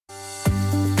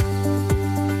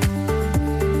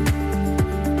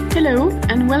Hello,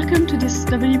 and welcome to this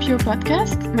WPO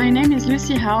podcast. My name is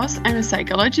Lucy House. I'm a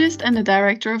psychologist and the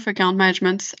director of account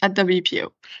management at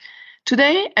WPO.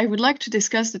 Today, I would like to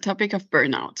discuss the topic of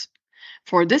burnout.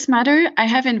 For this matter, I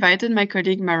have invited my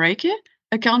colleague Mareike,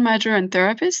 account manager and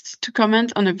therapist, to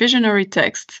comment on a visionary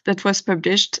text that was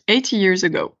published 80 years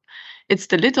ago. It's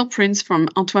The Little Prince from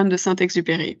Antoine de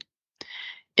Saint-Exupéry.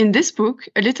 In this book,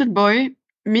 a little boy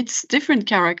meets different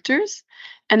characters,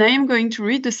 and I am going to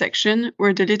read the section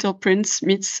where the little prince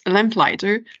meets a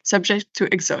lamplighter subject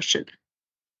to exhaustion.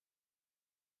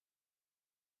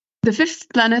 The fifth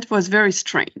planet was very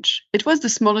strange. It was the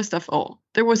smallest of all.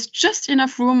 There was just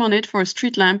enough room on it for a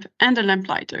street lamp and a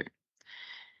lamplighter.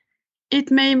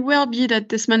 It may well be that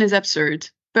this man is absurd,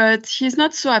 but he is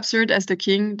not so absurd as the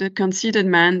king, the conceited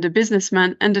man, the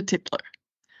businessman, and the tippler.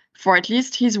 For at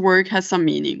least his work has some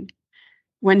meaning.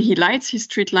 When he lights his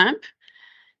street lamp,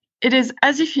 it is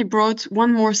as if he brought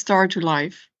one more star to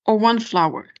life, or one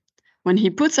flower. When he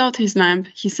puts out his lamp,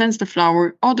 he sends the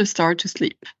flower or the star to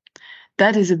sleep.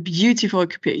 That is a beautiful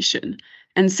occupation,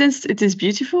 and since it is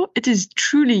beautiful, it is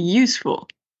truly useful.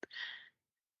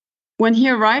 When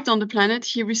he arrived on the planet,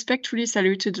 he respectfully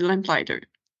saluted the lamplighter.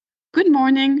 "Good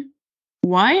morning.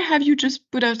 Why have you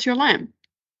just put out your lamp?"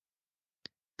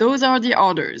 "Those are the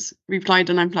orders," replied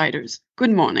the lamplighter. "Good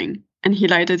morning," and he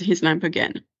lighted his lamp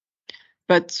again.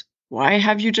 "But why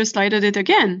have you just lighted it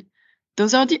again?"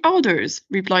 "Those are the orders,"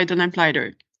 replied the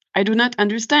lamplighter. "I do not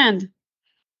understand."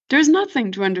 "There's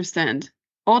nothing to understand.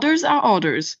 Orders are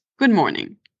orders. Good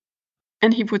morning."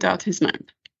 And he put out his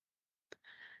lamp.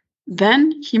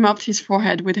 Then he mopped his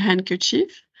forehead with a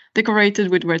handkerchief decorated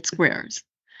with red squares.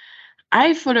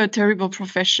 "I follow a terrible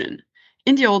profession.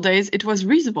 In the old days, it was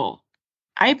reasonable.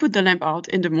 I put the lamp out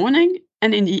in the morning,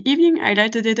 and in the evening I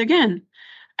lighted it again.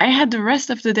 I had the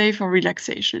rest of the day for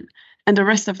relaxation, and the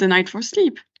rest of the night for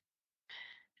sleep."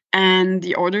 "And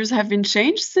the orders have been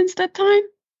changed since that time?"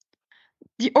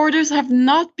 "The orders have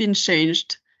not been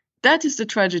changed. That is the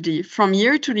tragedy. From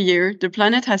year to year, the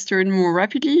planet has turned more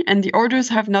rapidly, and the orders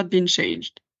have not been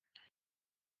changed."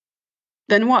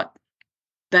 "Then what?"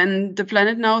 "Then the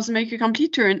planet now makes a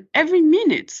complete turn every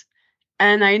minute,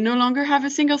 and I no longer have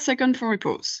a single second for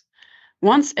repose.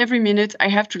 Once every minute, I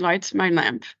have to light my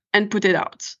lamp and put it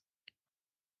out."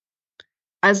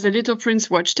 As the little prince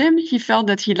watched him, he felt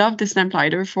that he loved this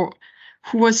lamplighter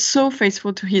who was so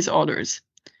faithful to his orders.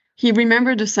 He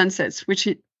remembered the sunsets, which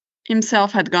he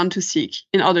himself had gone to seek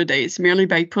in other days, merely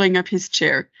by pulling up his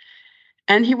chair,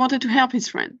 and he wanted to help his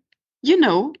friend. "You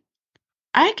know,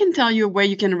 I can tell you a way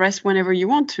you can rest whenever you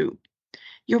want to.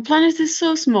 Your planet is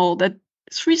so small that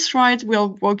 3 strides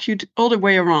will walk you all the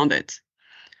way around it.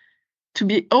 To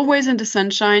be always in the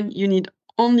sunshine, you need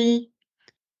only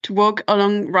to walk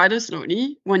along rather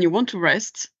slowly. When you want to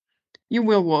rest, you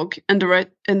will walk, and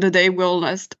the day will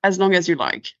last as long as you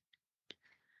like."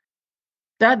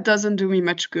 "That doesn't do me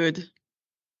much good.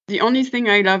 The only thing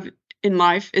I love in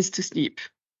life is to sleep."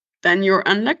 "Then you're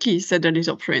unlucky," said the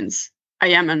little prince. "I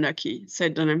am unlucky,"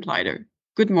 said the lamplighter.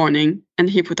 "Good morning," and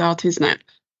he put out his lamp.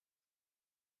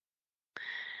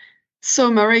 So,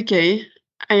 Mareike,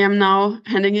 I am now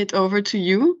handing it over to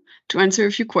you to answer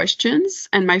a few questions.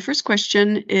 And my first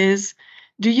question is,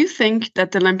 do you think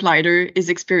that the lamplighter is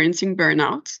experiencing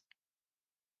burnout?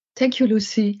 Thank you,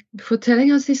 Lucy, for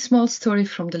telling us this small story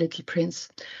from The Little Prince.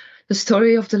 The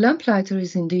story of the lamplighter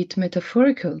is indeed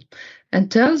metaphorical and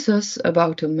tells us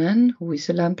about a man who is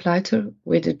a lamplighter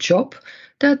with a job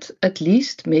that at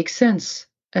least makes sense,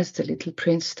 as the Little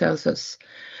Prince tells us.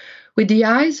 With the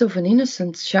eyes of an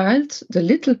innocent child, the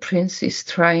little prince is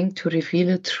trying to reveal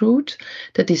a truth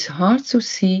that is hard to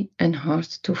see and hard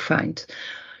to find.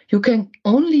 You can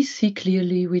only see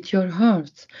clearly with your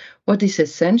heart. What is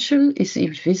essential is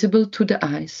invisible to the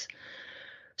eyes.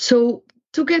 So,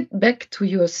 to get back to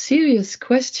your serious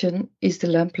question, is the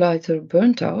lamplighter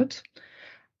burnt out?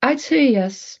 I'd say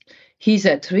yes. He's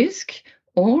at risk,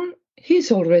 or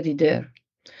he's already there.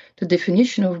 The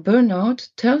definition of burnout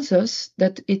tells us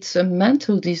that it's a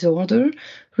mental disorder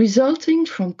resulting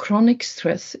from chronic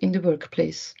stress in the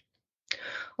workplace.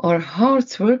 Our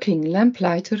hard-working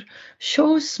lamplighter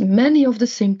shows many of the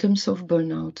symptoms of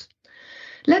burnout.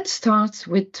 Let's start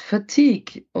with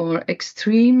fatigue or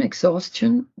extreme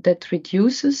exhaustion that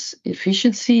reduces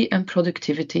efficiency and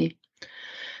productivity.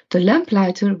 The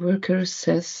lamplighter worker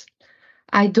says,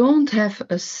 "I don't have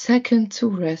a second to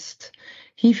rest."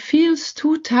 He feels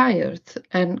too tired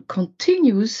and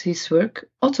continues his work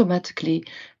automatically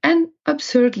and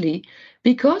absurdly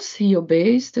because he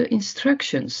obeys the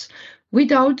instructions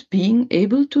without being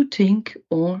able to think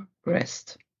or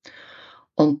rest.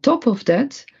 On top of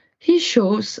that, He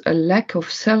shows a lack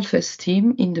of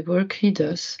self-esteem in the work he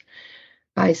does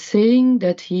by saying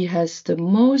that he has the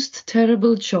most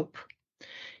terrible job.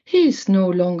 He is no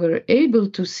longer able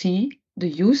to see the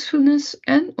usefulness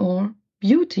and/or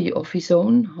beauty of his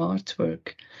own hard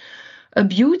work, a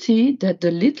beauty that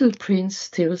the little prince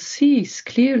still sees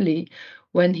clearly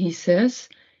when he says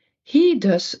he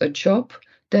does a job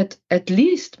that at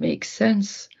least makes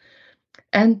sense,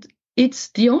 and it's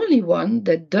the only one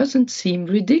that doesn't seem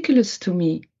ridiculous to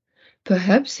me.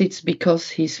 Perhaps it's because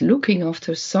he's looking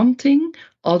after something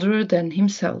other than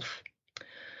himself.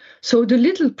 So the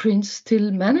little prince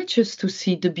still manages to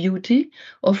see the beauty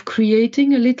of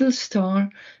creating a little star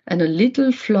and a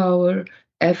little flower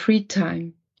every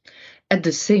time. At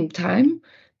the same time,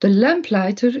 the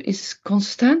lamplighter is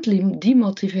constantly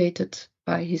demotivated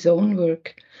by his own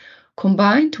work,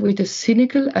 combined with a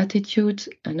cynical attitude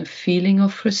and a feeling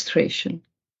of frustration.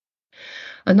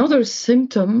 Another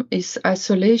symptom is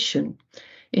isolation.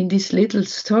 In this little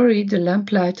story, the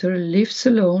lamplighter lives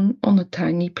alone on a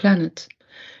tiny planet,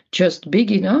 just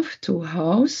big enough to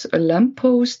house a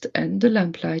lamppost and the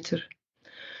lamplighter.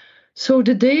 So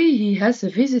the day he has a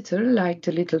visitor like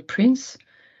the little prince,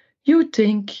 you'd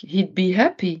think he'd be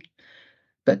happy,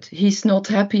 but he's not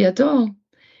happy at all.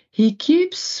 He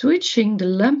keeps switching the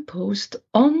lamppost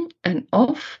on and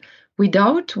off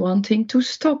without wanting to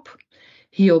stop.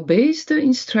 He obeys the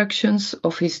instructions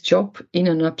of his job in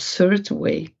an absurd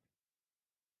way.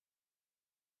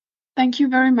 Thank you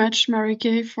very much,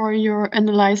 Marike, for your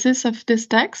analysis of this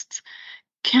text.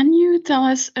 Can you tell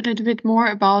us a little bit more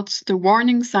about the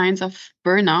warning signs of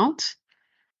burnout?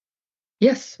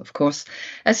 Yes, of course.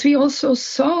 As we also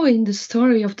saw in the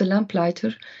story of the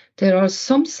lamplighter, there are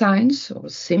some signs or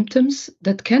symptoms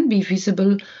that can be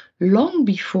visible long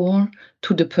before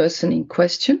to the person in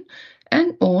question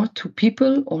and/or to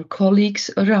people or colleagues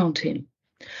around him.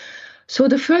 So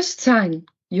the first sign,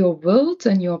 your world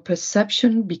and your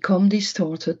perception become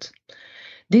distorted.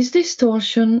 This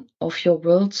distortion of your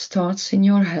world starts in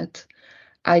your head.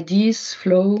 Ideas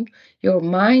flow, your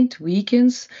mind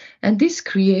weakens, and this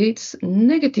creates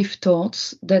negative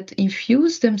thoughts that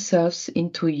infuse themselves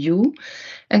into you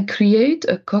and create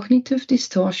a cognitive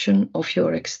distortion of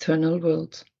your external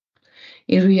world.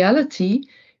 In reality,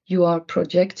 you are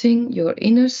projecting your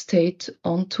inner state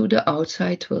onto the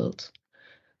outside world.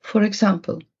 For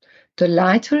example, the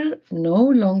lighter no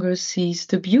longer sees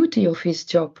the beauty of his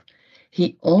job.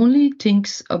 He only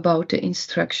thinks about the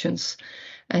instructions,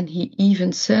 and he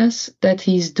even says that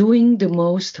he is doing the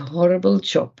most horrible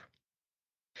job.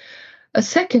 A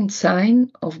second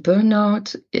sign of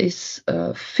burnout is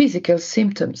physical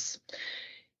symptoms.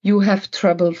 You have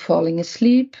trouble falling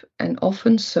asleep and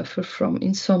often suffer from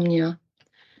insomnia.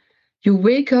 You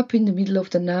wake up in the middle of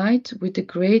the night with a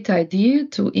great idea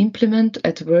to implement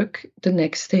at work the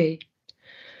next day.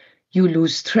 You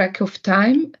lose track of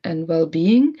time and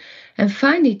well-being and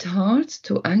find it hard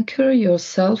to anchor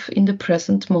yourself in the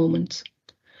present moment.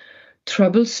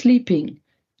 Trouble sleeping,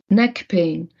 neck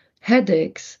pain,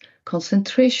 headaches,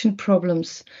 concentration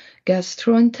problems,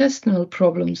 gastrointestinal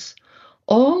problems,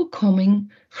 all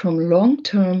coming from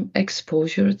long-term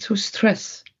exposure to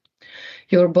stress.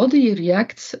 Your body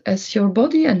reacts as your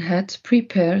body and head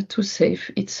prepare to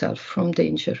save itself from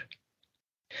danger.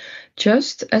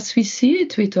 Just as we see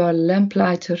it with our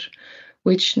lamplighter,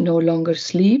 which no longer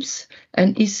sleeps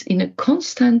and is in a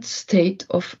constant state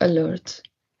of alert.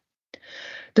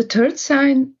 The third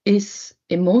sign is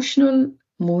emotional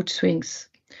mood swings.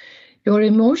 Your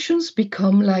emotions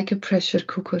become like a pressure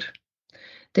cooker.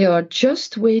 They are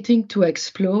just waiting to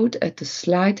explode at the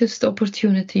slightest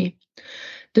opportunity.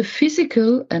 The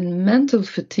physical and mental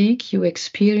fatigue you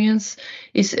experience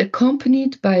is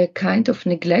accompanied by a kind of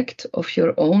neglect of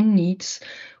your own needs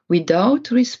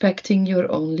without respecting your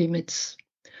own limits.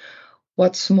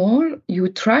 What's more, you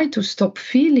try to stop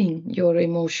feeling your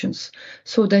emotions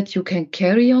so that you can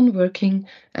carry on working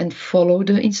and follow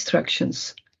the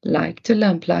instructions, like the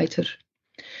lamplighter.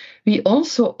 We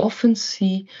also often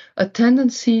see a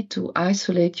tendency to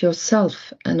isolate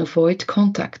yourself and avoid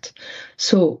contact,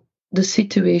 so the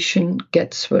situation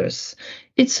gets worse.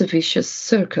 It's a vicious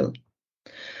circle.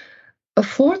 A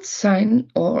fourth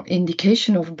sign or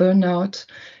indication of burnout,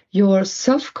 your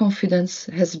self-confidence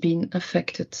has been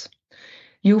affected.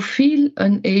 You feel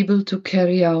unable to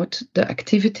carry out the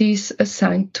activities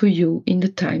assigned to you in the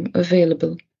time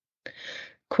available.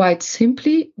 Quite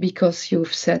simply because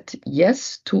you've said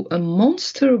yes to a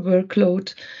monster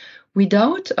workload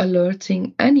without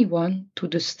alerting anyone to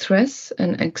the stress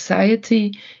and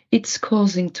anxiety it's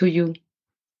causing to you.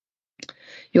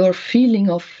 Your feeling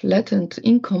of latent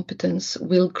incompetence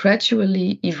will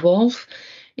gradually evolve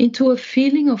into a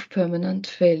feeling of permanent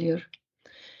failure.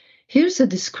 Here's a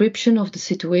description of the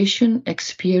situation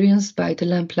experienced by the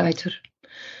lamplighter.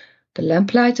 The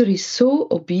lamplighter is so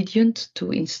obedient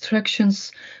to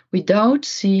instructions without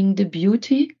seeing the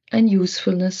beauty and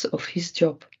usefulness of his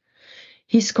job.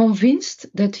 He's convinced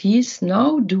that he is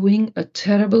now doing a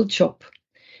terrible job.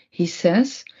 He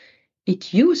says,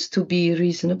 "It used to be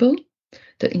reasonable,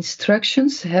 the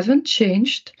instructions haven't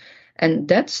changed, and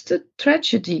that's the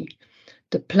tragedy.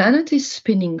 The planet is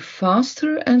spinning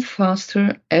faster and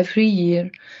faster every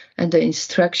year, and the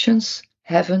instructions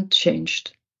haven't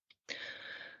changed."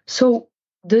 So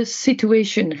the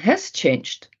situation has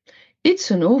changed.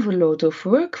 It's an overload of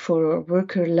work for a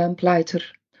worker lamplighter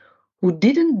who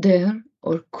didn't dare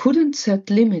or couldn't set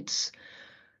limits.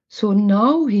 So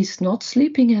now he's not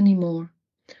sleeping anymore,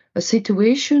 a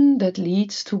situation that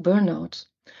leads to burnout,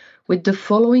 with the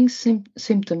following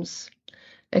symptoms: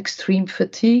 extreme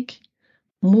fatigue,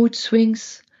 mood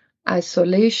swings,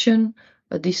 isolation,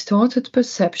 a distorted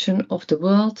perception of the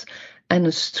world, and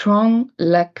a strong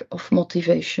lack of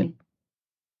motivation.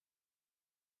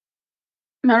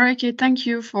 Marike, thank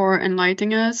you for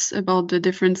enlightening us about the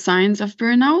different signs of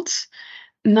burnout.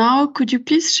 Now, could you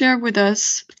please share with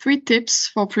us 3 tips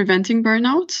for preventing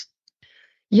burnout?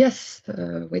 Yes,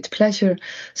 with pleasure.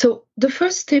 So the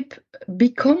first tip,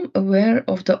 become aware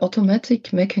of the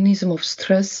automatic mechanism of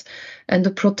stress and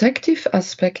the protective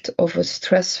aspect of a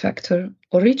stress factor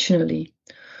originally.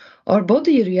 Our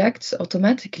body reacts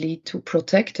automatically to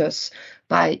protect us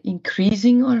by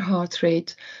increasing our heart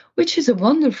rate, which is a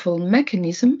wonderful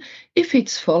mechanism if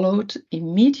it's followed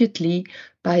immediately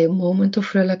by a moment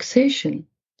of relaxation.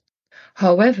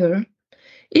 However,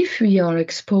 if we are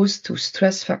exposed to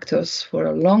stress factors for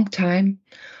a long time,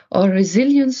 our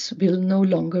resilience will no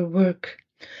longer work.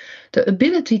 The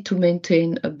ability to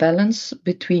maintain a balance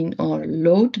between our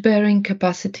load-bearing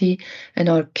capacity and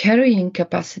our carrying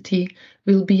capacity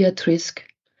will be at risk.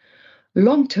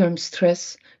 Long-term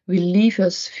stress will leave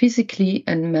us physically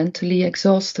and mentally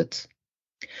exhausted.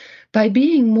 By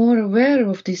being more aware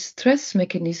of this stress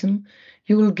mechanism,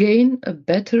 you will gain a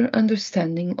better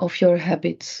understanding of your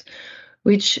habits,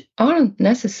 which aren't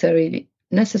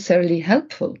necessarily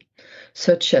helpful,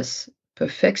 such as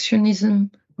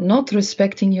perfectionism, not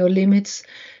respecting your limits,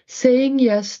 saying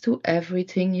yes to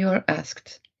everything you're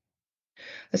asked.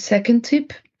 A second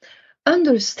tip,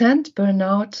 understand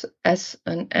burnout as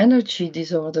an energy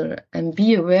disorder and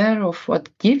be aware of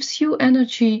what gives you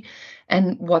energy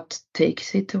and what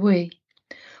takes it away,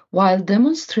 while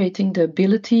demonstrating the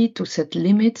ability to set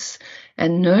limits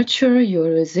and nurture your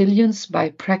resilience by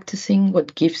practicing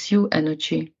what gives you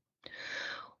energy.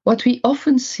 What we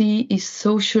often see is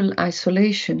social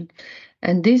isolation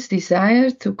and this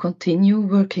desire to continue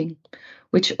working,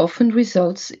 which often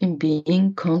results in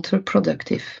being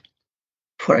counterproductive.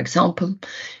 For example,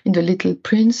 in The Little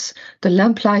Prince, the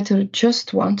lamplighter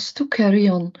just wants to carry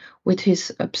on with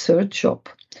his absurd job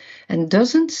and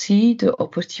doesn't see the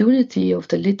opportunity of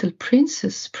the little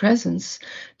prince's presence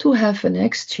to have an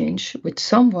exchange with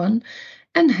someone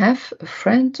and have a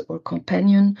friend or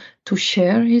companion to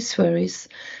share his worries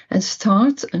and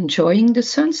start enjoying the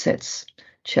sunsets,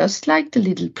 just like the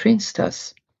little prince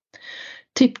does.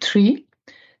 Tip 3,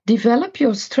 develop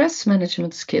your stress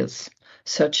management skills,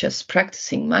 such as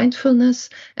practicing mindfulness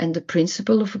and the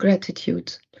principle of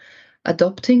gratitude,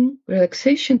 adopting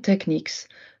relaxation techniques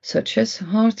such as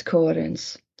heart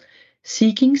coherence,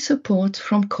 seeking support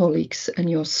from colleagues and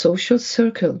your social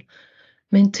circle,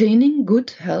 maintaining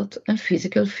good health and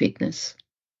physical fitness.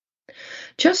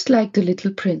 Just like the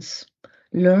little prince,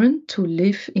 learn to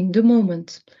live in the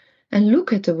moment and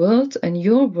look at the world and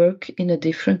your work in a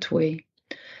different way.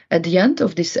 At the end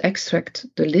of this extract,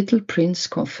 the little prince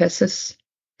confesses,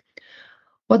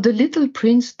 "What the little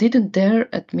prince didn't dare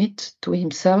admit to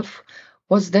himself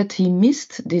was that he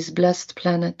missed this blessed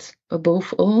planet,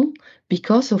 above all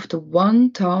because of the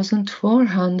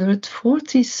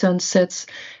 1,440 sunsets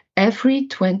every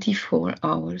 24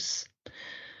 hours.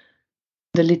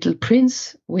 The little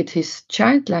prince, with his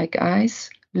childlike eyes,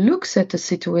 looks at the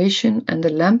situation and the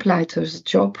lamplighter's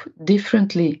job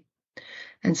differently,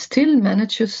 and still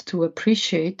manages to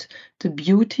appreciate the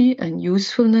beauty and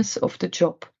usefulness of the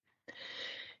job.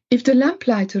 If the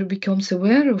lamplighter becomes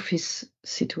aware of his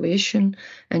situation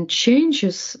and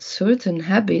changes certain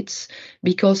habits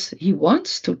because he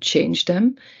wants to change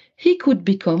them, he could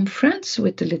become friends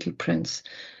with the little prince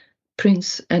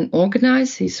and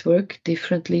organize his work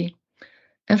differently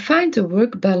and find a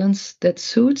work balance that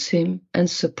suits him and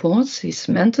supports his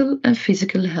mental and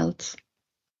physical health."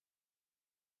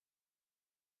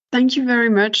 Thank you very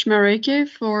much, Mareke,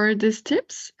 for these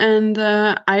tips. And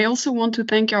I also want to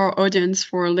thank our audience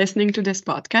for listening to this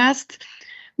podcast.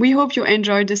 We hope you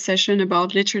enjoyed this session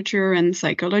about literature and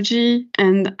psychology,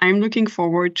 and I'm looking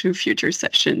forward to future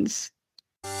sessions.